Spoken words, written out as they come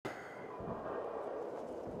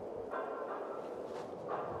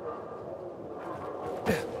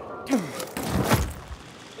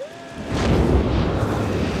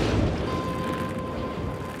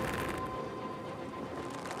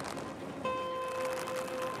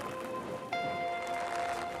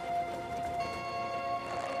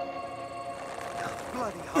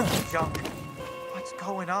Bloody hot junk. What's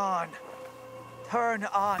going on? Turn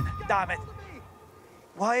on, damn it.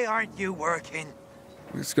 Why aren't you working?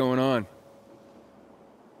 What's going on?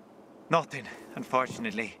 Nothing,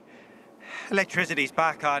 unfortunately. Electricity's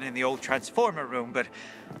back on in the old transformer room, but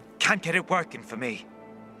can't get it working for me.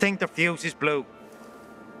 Think the fuse is blue.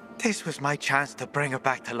 This was my chance to bring her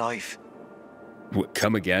back to life. What,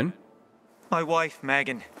 come again? My wife,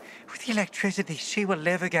 Megan. With the electricity, she will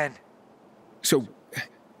live again. So,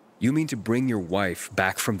 you mean to bring your wife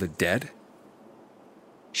back from the dead?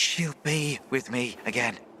 She'll be with me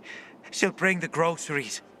again. She'll bring the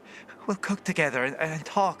groceries. We'll cook together and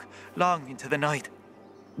talk long into the night.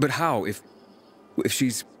 But how, if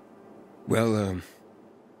she's... well,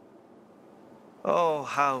 Oh,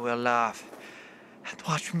 how we'll laugh. And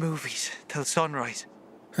watch movies till sunrise.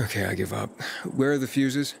 Okay, I give up. Where are the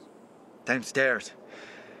fuses? Downstairs.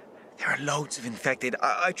 There are loads of infected.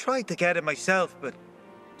 I tried to get it myself, but...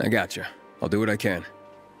 I gotcha. I'll do what I can.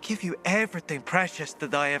 Give you everything precious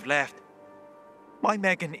that I have left. My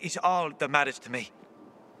Megan is all that matters to me.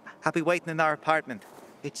 I'll be waiting in our apartment.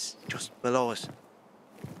 It's just below us.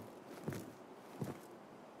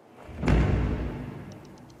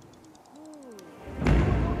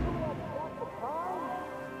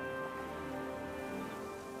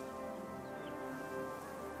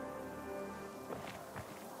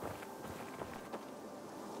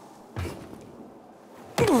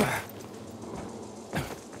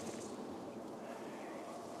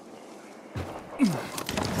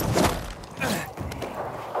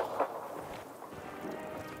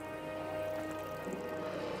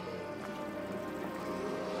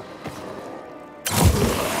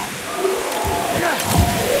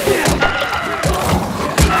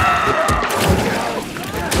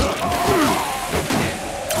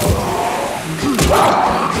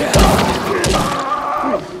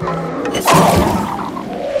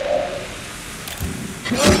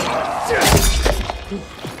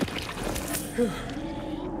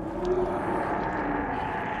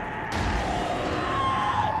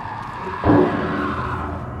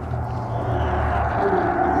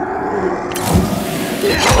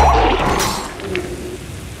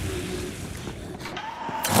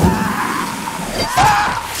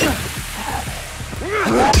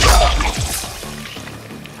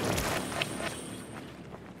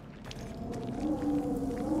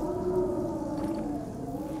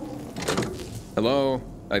 Hello?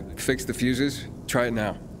 I fixed the fuses. Try it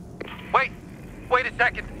now. Wait a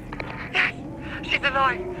second. Yes, she's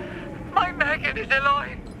alive. My Megan is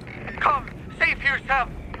alive. Come, see for yourself.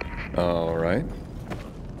 All right.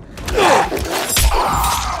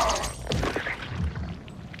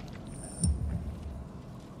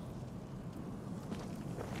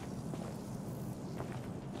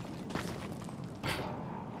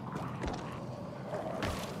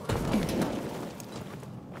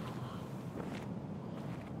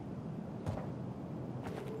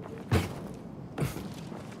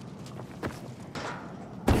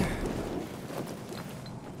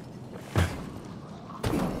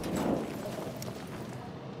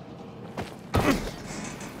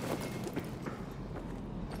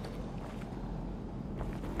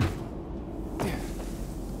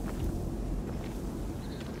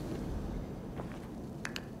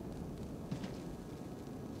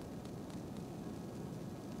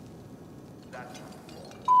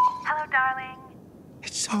 Hello, darling.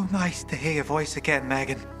 It's so nice to hear your voice again,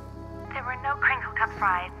 Megan. There were no crinkle cut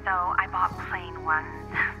fries, so I bought plain ones.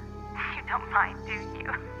 You don't mind, do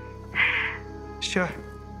you? Sure,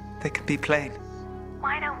 they can be plain.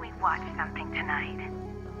 Why don't we watch something tonight?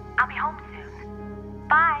 I'll be home soon.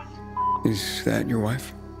 Bye. Is that your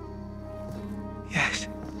wife? Yes,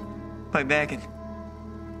 my Megan.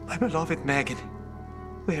 My beloved Megan.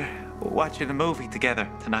 We're watching a movie together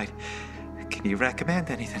tonight. Can you recommend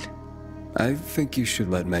anything? I think you should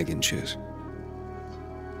let Megan choose.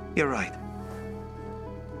 You're right.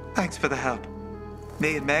 Thanks for the help.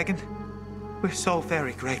 Me and Megan, we're so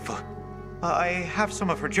very grateful. I have some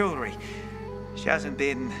of her jewelry. She hasn't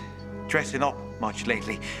been dressing up much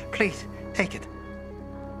lately. Please, take it.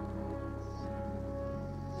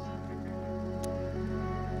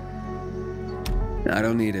 I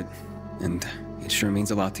don't need it, and it sure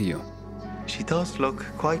means a lot to you. She does look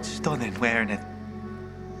quite stunning wearing it.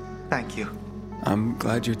 Thank you. I'm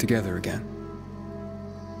glad you're together again.